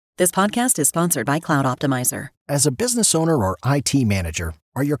This podcast is sponsored by Cloud Optimizer. As a business owner or IT manager,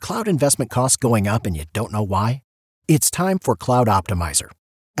 are your cloud investment costs going up and you don't know why? It's time for Cloud Optimizer.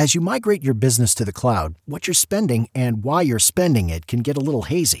 As you migrate your business to the cloud, what you're spending and why you're spending it can get a little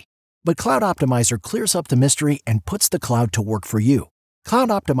hazy. But Cloud Optimizer clears up the mystery and puts the cloud to work for you. Cloud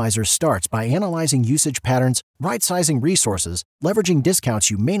Optimizer starts by analyzing usage patterns, right-sizing resources, leveraging discounts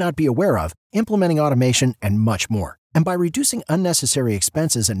you may not be aware of, implementing automation, and much more. And by reducing unnecessary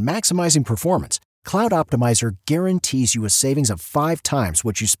expenses and maximizing performance, Cloud Optimizer guarantees you a savings of 5 times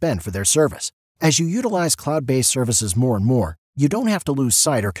what you spend for their service. As you utilize cloud-based services more and more, you don't have to lose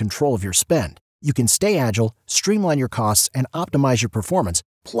sight or control of your spend. You can stay agile, streamline your costs, and optimize your performance,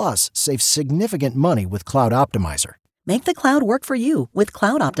 plus save significant money with Cloud Optimizer. Make the cloud work for you with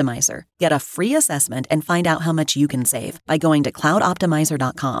Cloud Optimizer. Get a free assessment and find out how much you can save by going to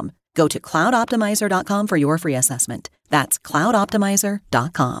cloudoptimizer.com. Go to cloudoptimizer.com for your free assessment. That's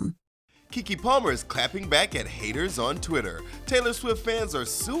cloudoptimizer.com. Keke Palmer is clapping back at haters on Twitter. Taylor Swift fans are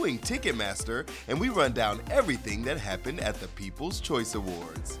suing Ticketmaster, and we run down everything that happened at the People's Choice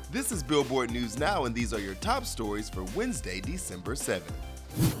Awards. This is Billboard News Now, and these are your top stories for Wednesday, December 7th.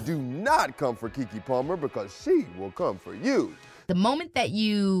 Do not come for Keke Palmer because she will come for you. The moment that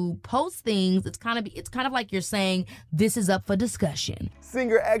you post things, it's kind of like you're saying this is up for discussion.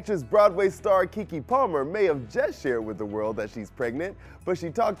 Singer, actress, Broadway star Keke Palmer may have just shared with the world that she's pregnant, but she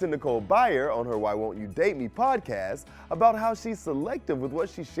talked to Nicole Byer on her Why Won't You Date Me podcast about how she's selective with what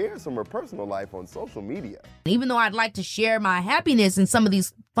she shares from her personal life on social media. Even though I'd like to share my happiness in some of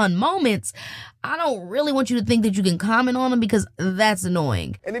these fun moments, I don't really want you to think that you can comment on them because that's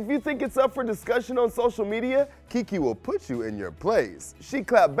annoying. And if you think it's up for discussion on social media, Keke will put you in your place. She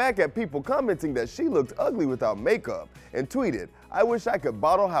clapped back at people commenting that she looked ugly without makeup and tweeted, "I wish I could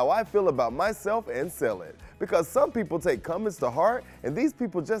bottle how I feel about myself and sell it. Because some people take comments to heart and these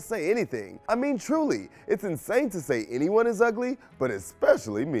people just say anything. I mean, truly, it's insane to say anyone is ugly, but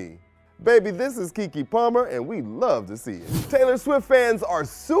especially me." Baby, this is Keke Palmer, and we love to see it. Taylor Swift fans are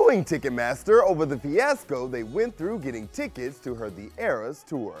suing Ticketmaster over the fiasco they went through getting tickets to her The Eras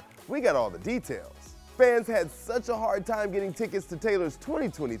tour. We got all the details. Fans had such a hard time getting tickets to Taylor's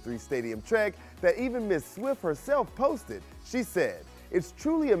 2023 stadium trek that even Miss Swift herself posted. She said, "It's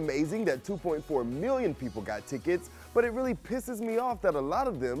truly amazing that 2.4 million people got tickets, but it really pisses me off that a lot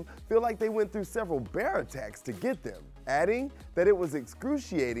of them feel like they went through several bear attacks to get them," adding that it was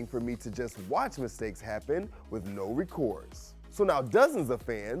excruciating for me to just watch mistakes happen with no recourse. So now dozens of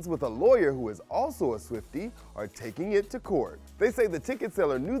fans, with a lawyer who is also a Swiftie, are taking it to court. They say the ticket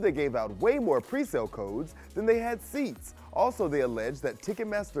seller knew they gave out way more presale codes than they had seats. Also, they allege that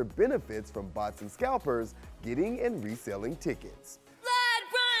Ticketmaster benefits from bots and scalpers getting and reselling tickets.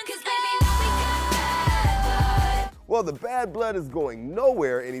 Well, the bad blood is going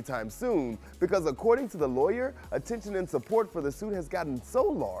nowhere anytime soon because according to the lawyer, attention and support for the suit has gotten so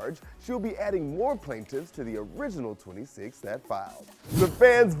large, she'll be adding more plaintiffs to the original 26 that filed. The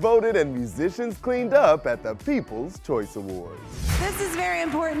fans voted and musicians cleaned up at the People's Choice Awards. This is very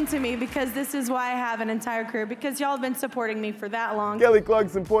important to me because this is why I have an entire career, because y'all have been supporting me for that long. Kelly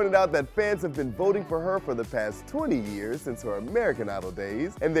Clarkson pointed out that fans have been voting for her for the past 20 years since her American Idol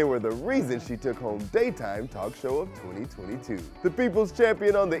days, and they were the reason she took home Daytime Talk Show of 2022. The People's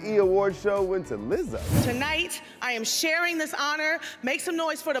Champion on the E! Awards show went to Lizzo. Tonight, I am sharing this honor. Make some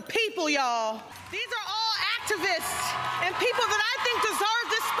noise for the people, y'all. These are all activists and people that I think deserve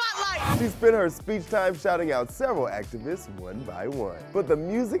this spotlight. She spent her speech time shouting out several activists one by one. But the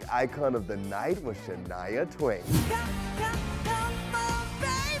music icon of the night was Shania Twain.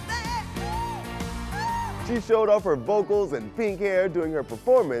 She showed off her vocals and pink hair during her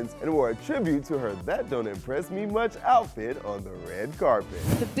performance and wore a tribute to her That Don't Impress Me Much outfit on the red carpet.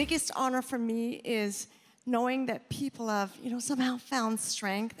 The biggest honor for me is knowing that people have, somehow found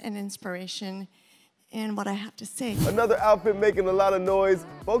strength and inspiration in what I have to say. Another outfit making a lot of noise,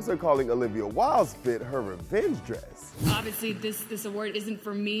 folks are calling Olivia Wilde's fit her revenge dress. Obviously, this award isn't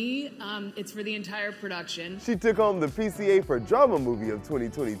for me, it's for the entire production. She took home the PCA for Drama Movie of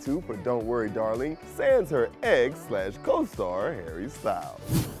 2022 for Don't Worry Darling, sans her ex/co-star Harry Styles.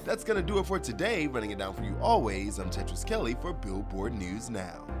 That's gonna do it for today. Running it down for you always, I'm Tetris Kelly for Billboard News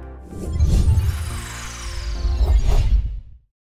Now.